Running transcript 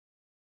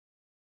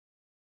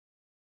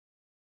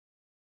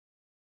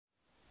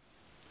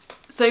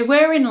So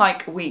we're in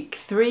like week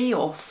 3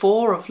 or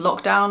 4 of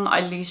lockdown. I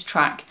lose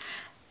track.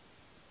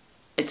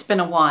 It's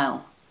been a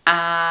while,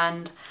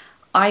 and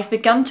I've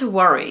begun to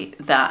worry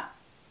that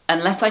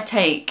unless I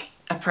take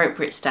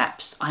appropriate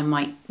steps, I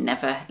might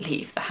never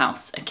leave the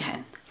house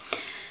again.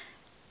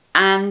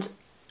 And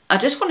I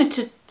just wanted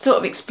to sort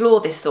of explore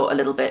this thought a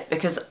little bit,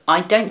 because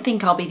I don't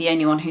think I'll be the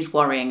only one who's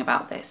worrying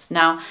about this.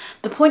 Now,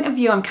 the point of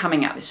view I'm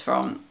coming at this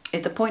from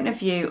is the point of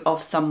view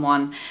of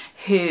someone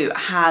who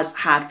has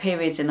had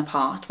periods in the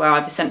past where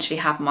I've essentially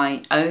had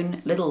my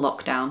own little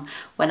lockdown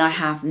when I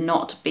have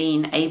not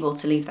been able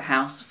to leave the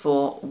house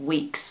for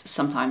weeks,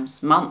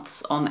 sometimes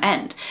months on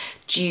end,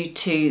 due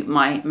to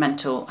my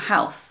mental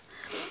health.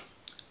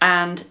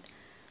 And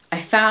I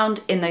found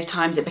in those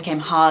times it became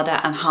harder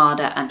and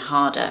harder and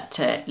harder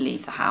to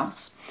leave the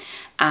house,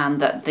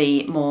 and that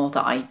the more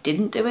that I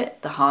didn't do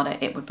it, the harder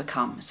it would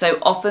become. So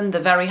often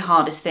the very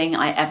hardest thing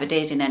I ever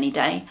did in any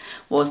day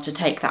was to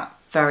take that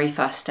very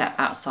first step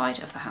outside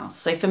of the house.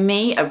 So for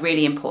me, a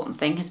really important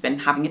thing has been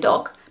having a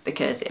dog,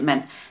 because it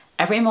meant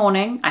every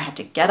morning I had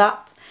to get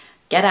up,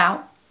 get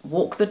out,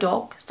 walk the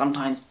dog,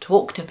 sometimes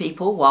talk to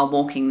people while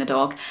walking the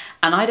dog,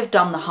 and I'd have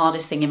done the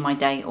hardest thing in my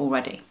day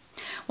already.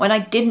 When I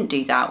didn't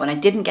do that, when I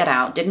didn't get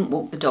out, didn't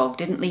walk the dog,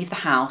 didn't leave the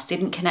house,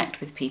 didn't connect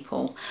with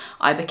people,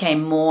 I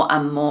became more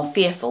and more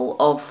fearful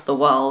of the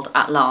world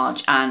at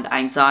large, and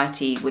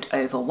anxiety would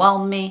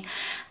overwhelm me,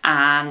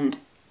 and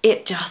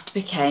it just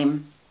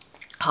became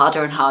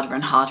harder and harder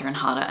and harder and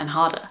harder and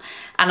harder.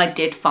 And I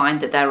did find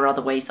that there were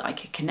other ways that I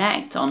could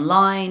connect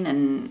online,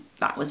 and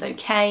that was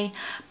okay,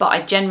 but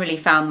I generally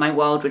found my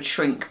world would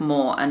shrink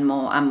more and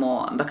more and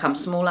more and become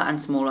smaller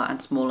and smaller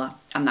and smaller,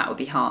 and that would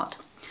be hard.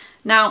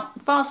 Now,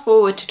 fast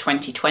forward to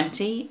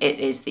 2020, it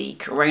is the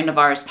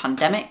coronavirus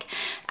pandemic,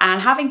 and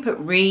having put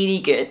really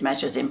good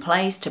measures in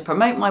place to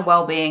promote my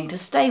well-being, to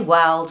stay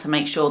well, to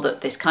make sure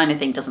that this kind of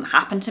thing doesn't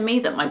happen to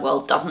me, that my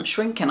world doesn't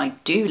shrink and I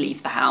do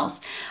leave the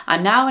house,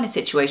 I'm now in a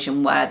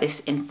situation where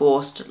this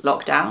enforced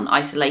lockdown,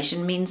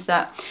 isolation, means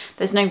that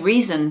there's no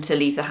reason to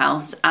leave the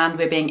house, and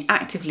we're being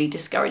actively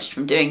discouraged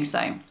from doing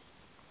so.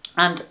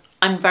 And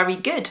I'm very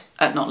good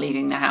at not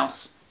leaving the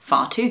house,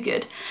 far too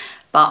good.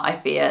 But I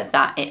fear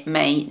that it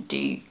may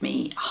do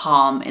me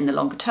harm in the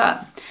longer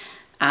term,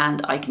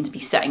 and I can be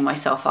setting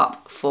myself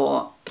up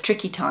for a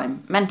tricky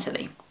time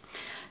mentally.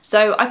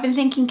 So I've been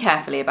thinking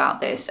carefully about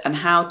this and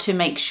how to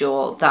make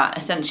sure that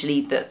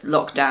essentially that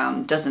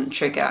lockdown doesn't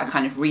trigger a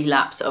kind of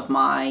relapse of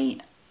my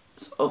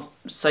sort of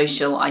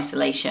social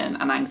isolation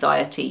and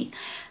anxiety.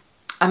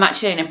 I'm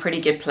actually in a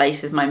pretty good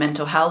place with my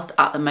mental health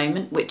at the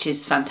moment, which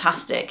is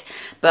fantastic,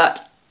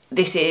 but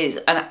this is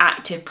an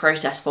active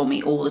process for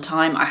me all the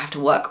time. I have to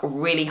work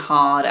really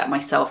hard at my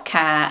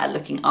self-care, at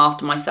looking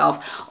after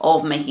myself,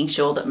 of making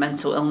sure that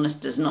mental illness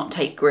does not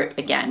take grip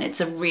again. It's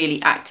a really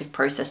active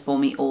process for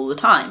me all the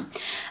time.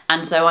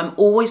 And so I'm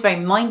always very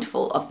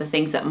mindful of the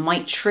things that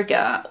might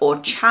trigger or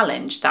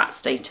challenge that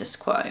status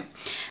quo.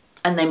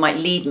 And they might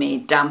lead me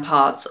down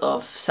paths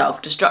of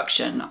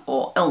self-destruction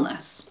or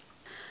illness.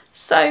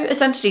 So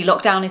essentially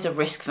lockdown is a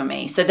risk for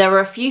me. So there are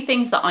a few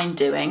things that I'm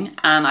doing,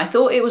 and I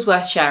thought it was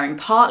worth sharing,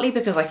 partly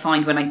because I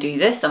find when I do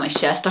this and I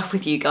share stuff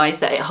with you guys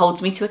that it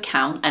holds me to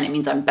account, and it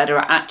means I'm better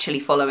at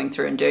actually following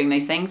through and doing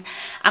those things,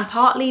 and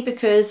partly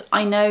because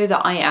I know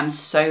that I am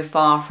so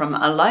far from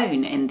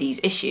alone in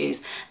these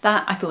issues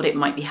that I thought it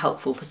might be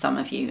helpful for some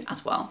of you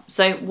as well.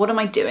 So what am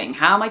I doing?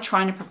 How am I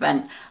trying to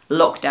prevent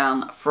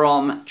lockdown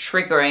from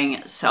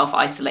triggering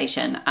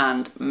self-isolation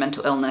and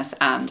mental illness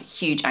and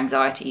huge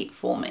anxiety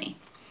for me?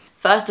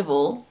 First of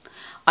all,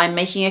 I'm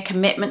making a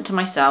commitment to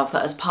myself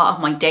that as part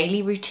of my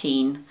daily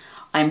routine,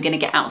 I'm going to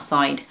get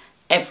outside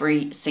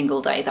every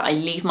single day, that I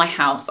leave my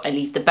house, I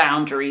leave the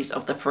boundaries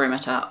of the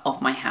perimeter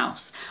of my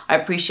house. I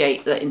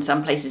appreciate that in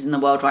some places in the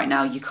world right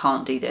now, you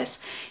can't do this.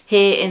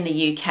 Here in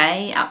the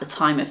UK, at the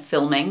time of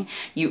filming,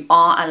 you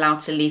are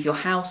allowed to leave your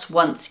house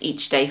once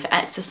each day for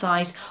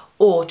exercise,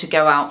 or to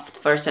go out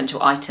for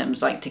essential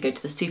items, like to go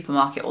to the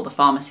supermarket or the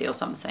pharmacy or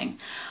something.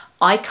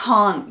 I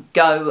can't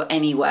go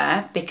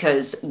anywhere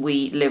because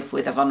we live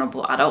with a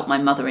vulnerable adult. My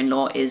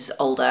mother-in-law is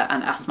older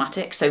and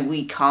asthmatic, so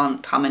we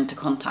can't come into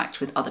contact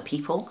with other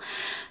people.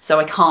 So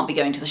I can't be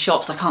going to the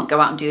shops, I can't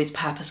go out and do these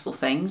purposeful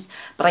things,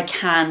 but I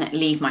can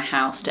leave my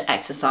house to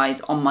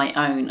exercise on my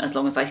own as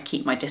long as I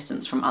keep my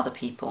distance from other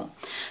people.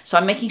 So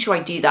I'm making sure I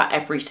do that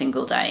every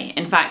single day.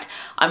 In fact,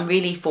 I'm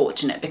really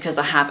fortunate because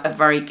I have a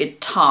very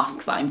good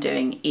task that I'm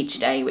doing each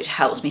day, which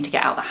helps me to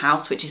get out of the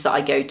house, which is that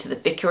I go to the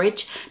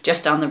vicarage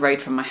just down the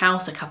road from my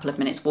house, a couple of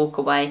minutes walk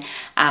away,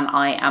 and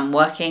I am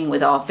working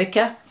with our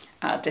vicar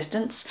at a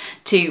distance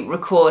to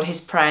record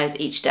his prayers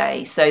each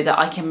day so that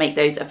I can make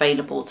those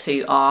available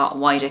to our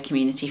wider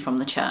community from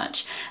the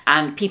church,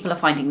 and people are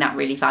finding that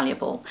really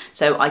valuable.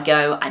 So I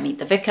go, I meet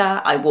the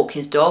vicar, I walk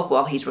his dog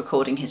while he's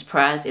recording his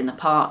prayers in the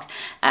park,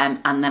 and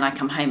then I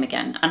come home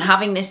again. And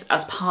having this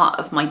as part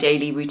of my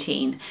daily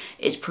routine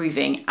is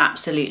proving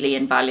absolutely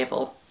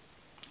invaluable.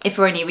 If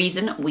for any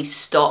reason we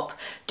stop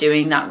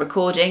doing that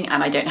recording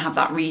and I don't have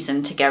that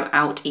reason to go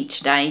out each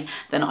day,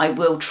 then I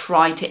will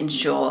try to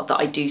ensure that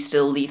I do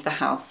still leave the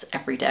house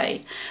every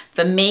day.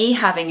 For me,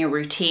 having a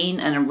routine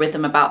and a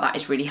rhythm about that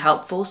is really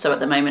helpful. So at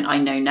the moment, I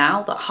know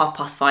now that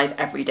 5:30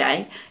 every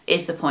day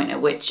is the point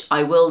at which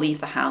I will leave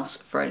the house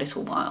for a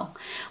little while.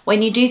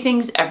 When you do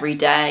things every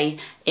day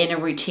in a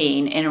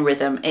routine, in a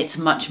rhythm, it's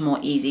much more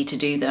easy to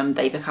do them.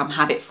 They become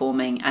habit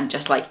forming, and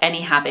just like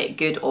any habit,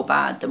 good or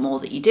bad, the more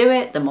that you do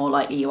it, the more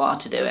likely you are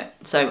to do it.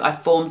 So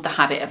I've formed the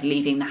habit of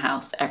leaving the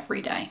house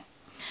every day.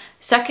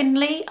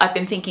 Secondly, I've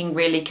been thinking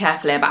really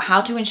carefully about how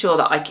to ensure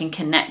that I can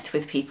connect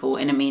with people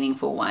in a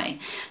meaningful way.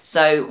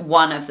 So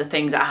one of the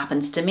things that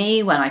happens to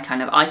me when I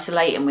kind of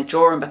isolate and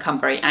withdraw and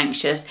become very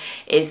anxious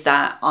is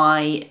that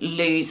I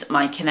lose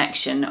my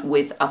connection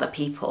with other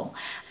people.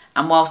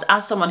 And whilst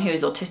as someone who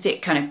is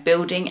autistic, kind of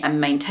building and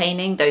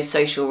maintaining those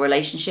social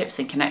relationships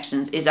and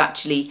connections is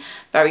actually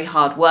very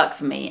hard work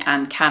for me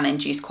and can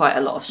induce quite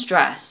a lot of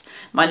stress,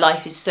 my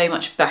life is so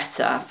much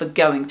better for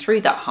going through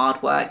that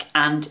hard work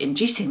and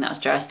inducing that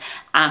stress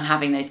and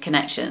having those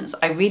connections.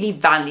 I really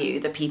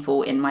value the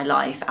people in my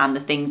life and the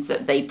things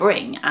that they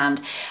bring, and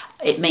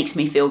it makes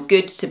me feel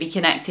good to be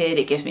connected.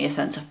 It gives me a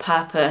sense of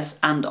purpose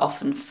and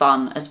often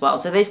fun as well.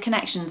 So those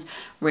connections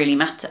really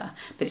matter,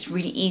 but it's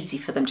really easy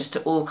for them just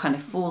to all kind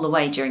of fall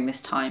away during this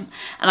time.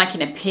 And I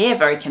can appear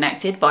very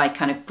connected by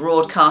kind of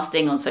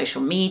broadcasting on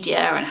social media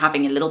and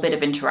having a little bit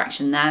of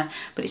interaction there,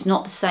 but it's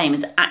not the same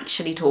as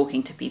actually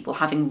talking to people,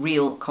 having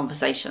real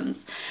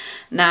conversations.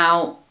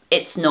 Now,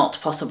 it's not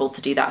possible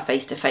to do that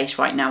face to face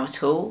right now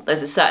at all.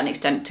 There's a certain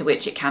extent to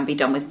which it can be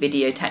done with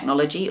video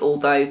technology,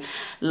 although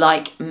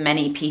like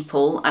many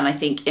people, and I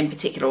think in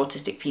particular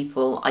autistic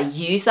people, I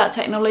use that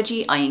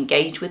technology, I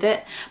engage with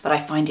it, but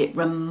I find it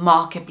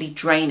remarkably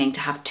draining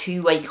to have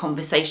two-way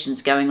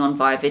conversations going on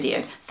via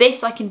video.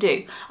 This I can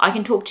do. I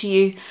can talk to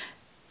you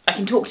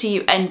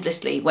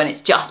endlessly when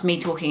it's just me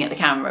talking at the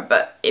camera,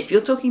 but if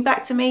you're talking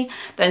back to me,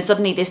 then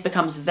suddenly this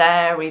becomes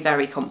very,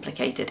 very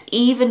complicated,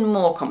 even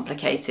more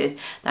complicated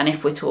than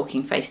if we're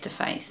talking face to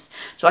face.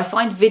 So I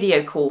find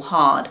video call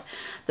hard.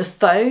 The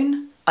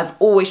phone, I've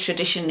always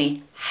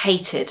traditionally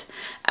hated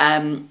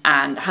and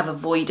have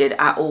avoided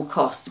at all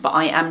costs, but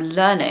I am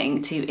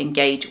learning to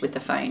engage with the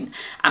phone.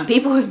 And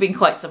people have been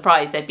quite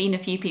surprised. There've been a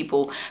few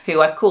people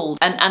who I've called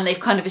and they've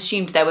kind of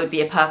assumed there would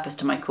be a purpose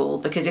to my call,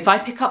 because if I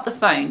pick up the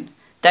phone,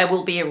 there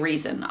will be a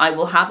reason. I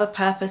will have a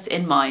purpose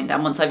in mind,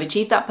 and once I've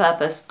achieved that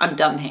purpose, I'm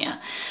done here.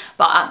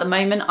 But at the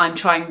moment, I'm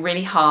trying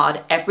really hard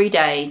every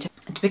day to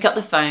pick up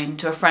the phone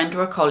to a friend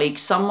or a colleague,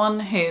 someone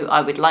who I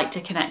would like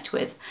to connect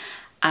with,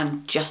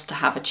 and just to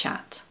have a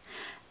chat.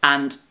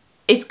 And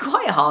it's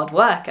quite hard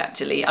work,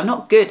 actually. I'm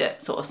not good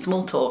at sort of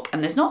small talk,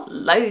 and there's not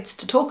loads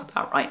to talk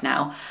about right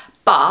now,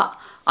 but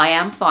I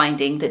am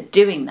finding that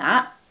doing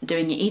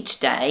it each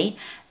day,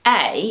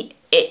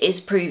 it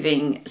is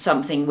proving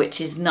something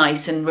which is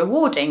nice and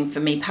rewarding for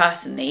me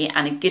personally,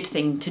 and a good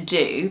thing to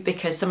do,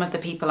 because some of the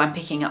people I'm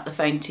picking up the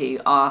phone to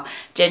are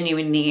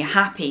genuinely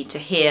happy to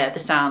hear the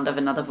sound of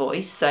another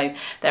voice. So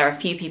there are a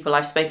few people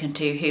I've spoken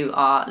to who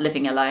are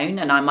living alone,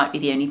 and I might be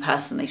the only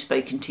person they've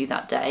spoken to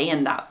that day,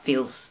 and that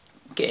feels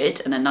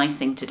good and a nice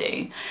thing to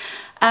do.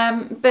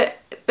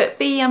 But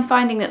B, I'm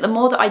finding that the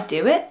more that I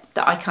do it,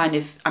 that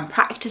I'm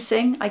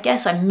practicing, I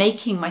guess I'm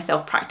making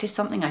myself practice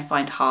something I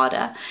find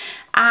harder,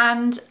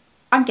 and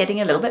I'm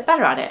getting a little bit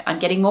better at it. I'm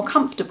getting more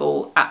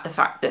comfortable at the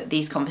fact that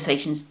these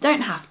conversations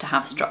don't have to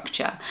have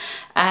structure.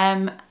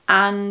 And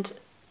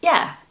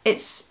yeah,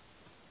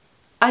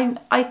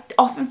 I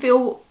often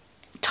feel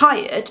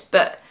tired,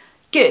 but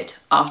good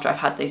after I've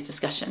had those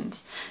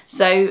discussions.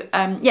 So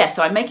yeah,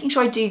 so I'm making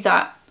sure I do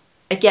that,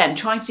 again,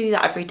 trying to do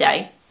that every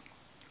day.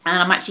 And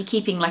I'm actually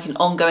keeping like an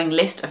ongoing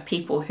list of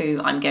people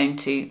who I'm going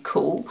to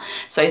call,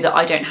 so that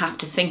I don't have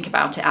to think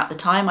about it at the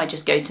time. I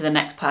just go to the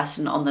next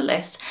person on the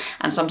list,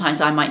 and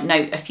sometimes I might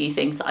note a few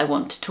things that I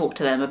want to talk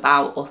to them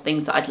about, or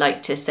things that I'd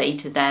like to say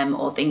to them,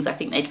 or things I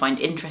think they'd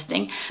find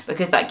interesting,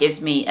 because that gives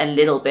me a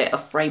little bit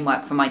of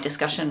framework for my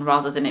discussion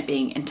rather than it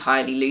being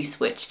entirely loose,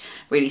 which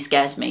really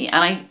scares me.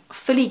 And I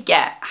fully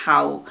get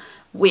how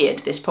weird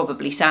this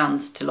probably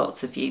sounds to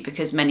lots of you,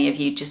 because many of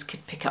you just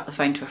could pick up the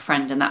phone to a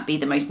friend and that be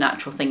the most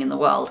natural thing in the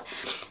world.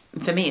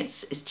 For me,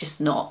 it's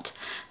just not,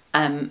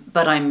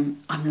 but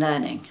I'm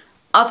learning.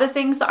 Other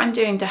things that I'm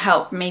doing to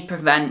help me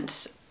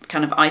prevent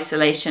kind of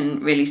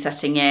isolation really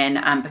setting in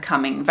and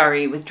becoming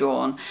very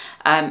withdrawn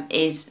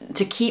is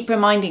to keep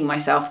reminding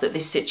myself that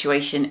this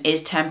situation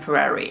is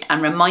temporary,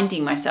 and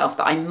reminding myself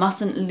that I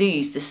mustn't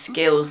lose the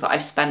skills that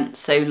I've spent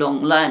so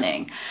long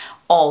learning,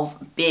 of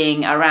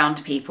being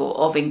around people,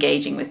 of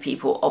engaging with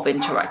people, of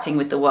interacting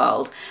with the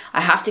world. I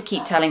have to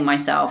keep telling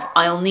myself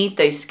I'll need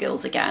those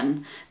skills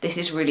again. This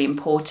is really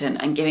important,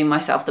 and giving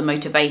myself the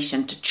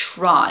motivation to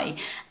try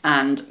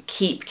and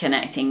keep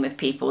connecting with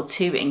people,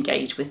 to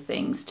engage with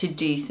things, to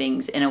do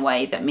things in a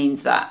way that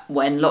means that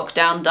when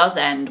lockdown does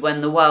end,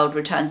 when the world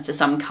returns to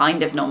some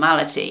kind of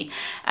normality,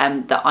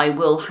 that I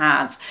will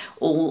have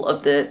all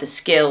of the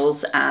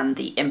skills and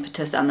the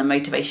impetus and the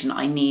motivation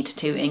I need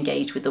to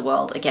engage with the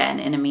world again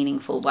in a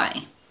meaningful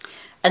way.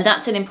 And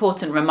that's an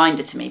important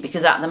reminder to me,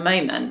 because at the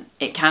moment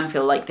it can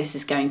feel like this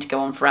is going to go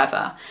on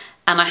forever.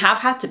 And I have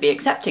had to be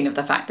accepting of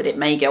the fact that it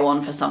may go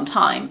on for some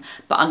time,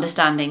 but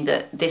understanding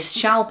that this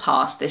shall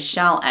pass, this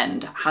shall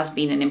end, has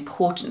been an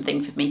important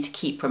thing for me to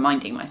keep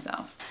reminding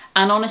myself.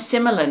 And on a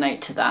similar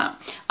note to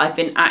that, I've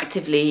been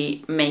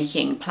actively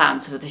making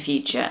plans for the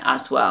future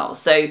as well.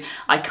 So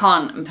I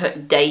can't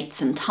put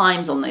dates and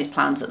times on those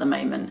plans at the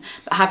moment,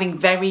 but having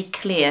very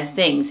clear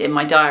things in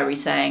my diary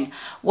saying,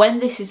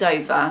 when this is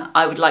over,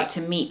 I would like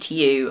to meet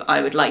you,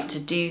 I would like to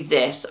do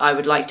this, I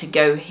would like to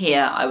go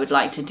here, I would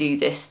like to do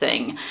this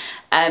thing.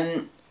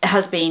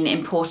 Has been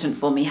important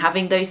for me,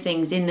 having those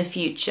things in the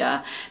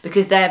future,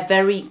 because they're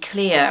very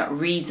clear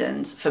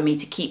reasons for me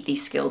to keep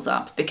these skills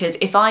up. Because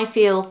if I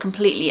feel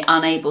completely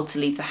unable to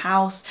leave the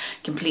house,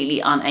 completely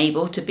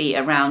unable to be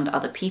around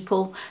other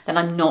people, then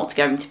I'm not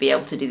going to be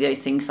able to do those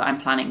things that I'm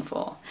planning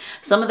for.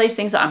 Some of those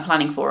things that I'm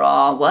planning for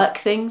are work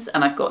things,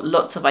 and I've got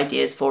lots of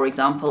ideas, for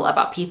example,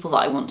 about people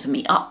that I want to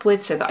meet up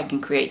with so that I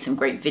can create some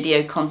great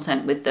video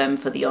content with them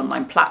for the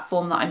online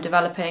platform that I'm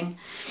developing.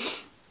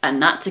 And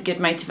that's a good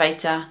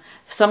motivator.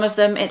 Some of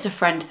them, it's a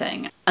friend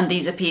thing. And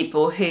these are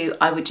people who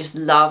I would just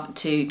love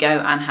to go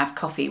and have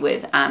coffee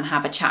with and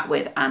have a chat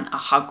with and a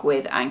hug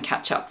with and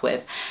catch up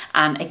with.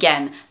 And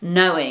again,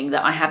 knowing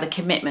that I have a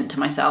commitment to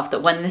myself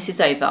that when this is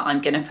over,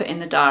 I'm going to put in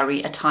the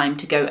diary a time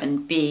to go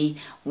and be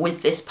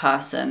with this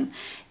person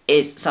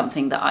is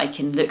something that I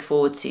can look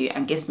forward to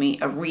and gives me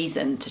a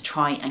reason to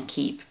try and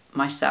keep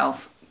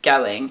myself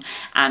going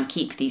and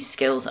keep these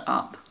skills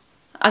up.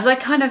 As I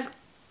kind of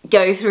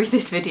go through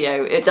this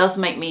video, it does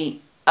make me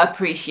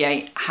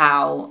appreciate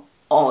how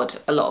odd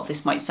a lot of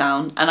this might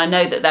sound, and I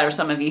know that there are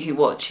some of you who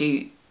watch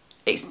who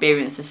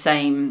experience the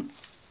same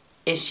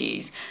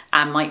issues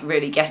and might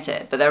really get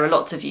it, but there are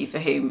lots of you for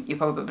whom you're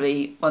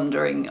probably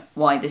wondering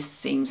why this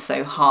seems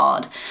so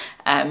hard,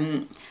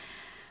 and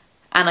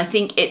I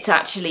think it's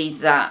actually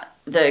that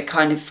the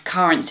kind of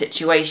current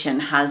situation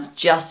has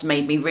just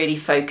made me really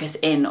focus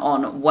in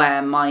on where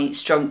my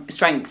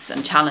strengths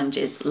and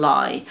challenges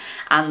lie,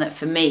 and that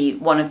for me,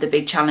 one of the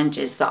big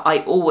challenges that I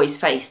always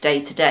face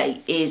day to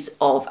day is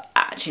of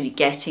actually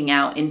getting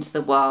out into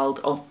the world,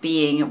 of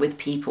being with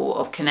people,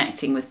 of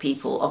connecting with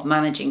people, of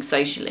managing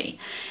socially.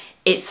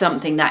 It's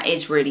something that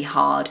is really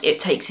hard. It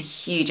takes a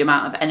huge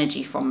amount of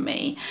energy from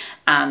me.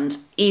 And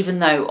even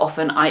though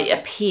often I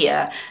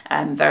appear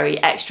very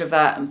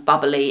extrovert and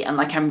bubbly and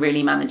like I'm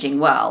really managing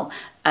well,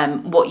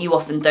 what you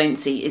often don't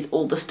see is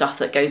all the stuff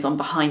that goes on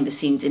behind the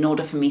scenes in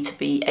order for me to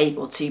be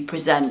able to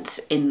present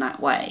in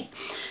that way.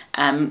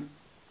 And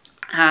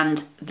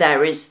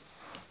there is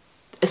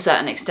a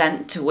certain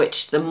extent to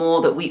which the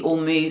more that we all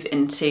move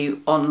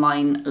into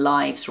online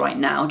lives right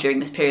now during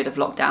this period of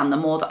lockdown, the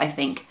more that I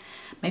think,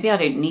 maybe I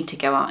don't need to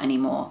go out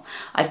anymore.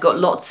 I've got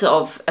lots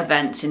of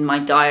events in my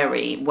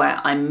diary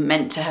where I'm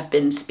meant to have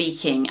been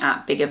speaking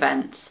at big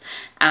events,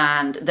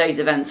 and those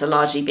events are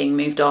largely being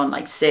moved on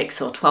like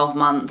 6 or 12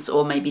 months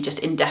or maybe just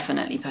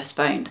indefinitely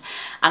postponed.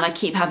 And I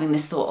keep having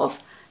this thought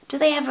of, do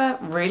they ever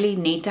really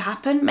need to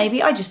happen?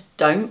 Maybe I just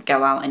don't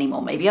go out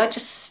anymore. Maybe I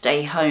just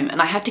stay home.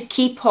 And I had to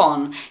keep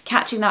on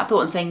catching that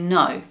thought and saying,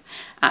 no,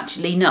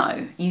 actually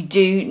no, you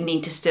do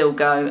need to still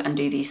go and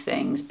do these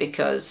things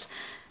because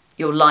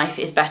your life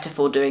is better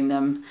for doing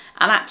them.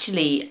 And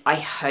actually, I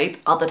hope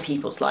other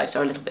people's lives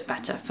are a little bit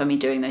better for me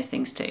doing those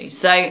things too.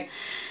 So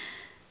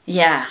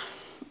yeah,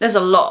 there's a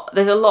lot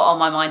on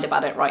my mind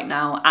about it right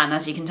now. And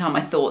as you can tell,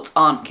 my thoughts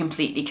aren't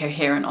completely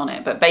coherent on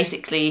it. But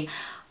basically,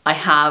 I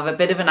have a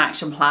bit of an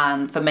action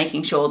plan for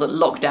making sure that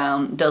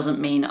lockdown doesn't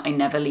mean I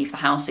never leave the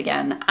house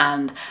again.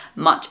 And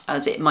much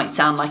as it might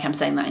sound like I'm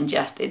saying that in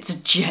jest, it's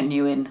a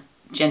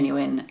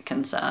genuine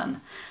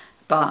concern.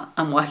 But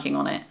I'm working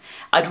on it.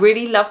 I'd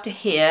really love to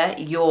hear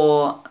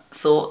your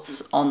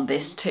thoughts on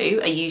this too.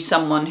 Are you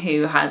someone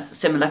who has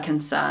similar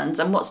concerns,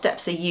 and what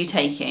steps are you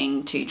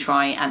taking to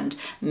try and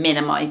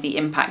minimise the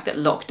impact that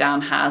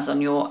lockdown has on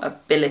your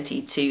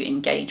ability to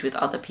engage with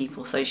other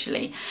people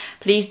socially?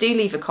 Please do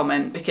leave a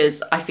comment,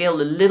 because I feel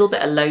a little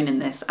bit alone in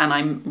this, and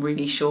I'm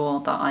really sure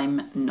that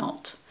I'm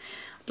not.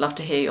 I'd love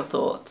to hear your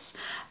thoughts.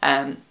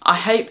 I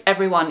hope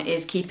everyone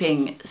is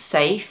keeping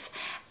safe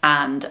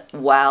and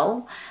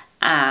well,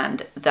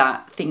 and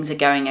that things are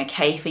going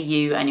okay for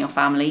you and your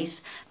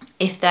families.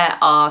 If there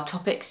are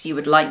topics you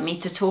would like me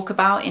to talk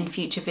about in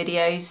future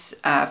videos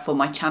for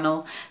my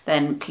channel,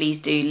 then please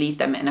do leave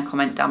them in a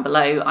comment down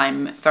below.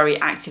 I'm very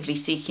actively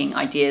seeking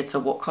ideas for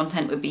what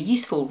content would be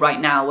useful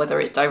right now, whether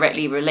it's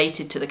directly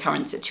related to the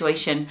current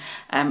situation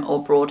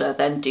or broader,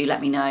 then do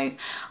let me know.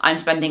 I'm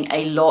spending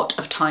a lot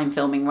of time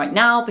filming right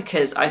now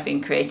because I've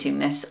been creating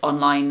this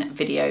online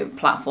video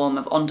platform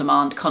of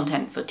on-demand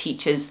content for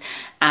teachers,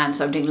 and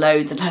so I'm doing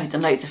loads and loads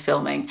and loads of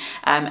filming,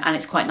 and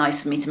it's quite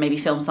nice for me to maybe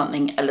film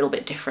something a little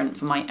bit different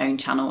for my own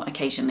channel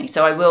occasionally.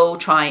 So I will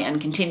try and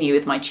continue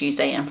with my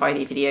Tuesday and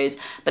Friday videos,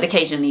 but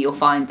occasionally you'll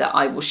find that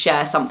I will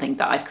share something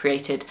that I've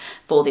created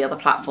for the other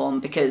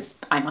platform because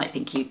I might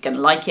think you're going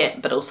to like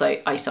it, but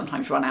also I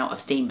sometimes run out of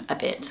steam a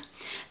bit.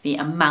 The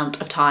amount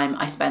of time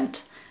I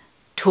spent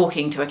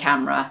talking to a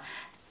camera,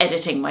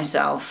 editing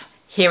myself,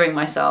 hearing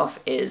myself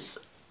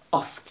is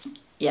off,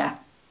 yeah,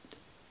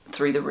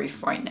 through the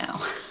roof right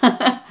now.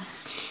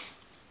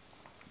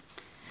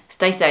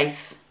 Stay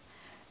safe,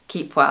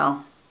 keep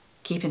well,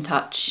 keep in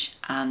touch,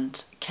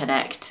 and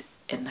connect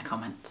in the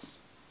comments.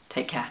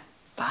 Take care.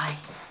 Bye.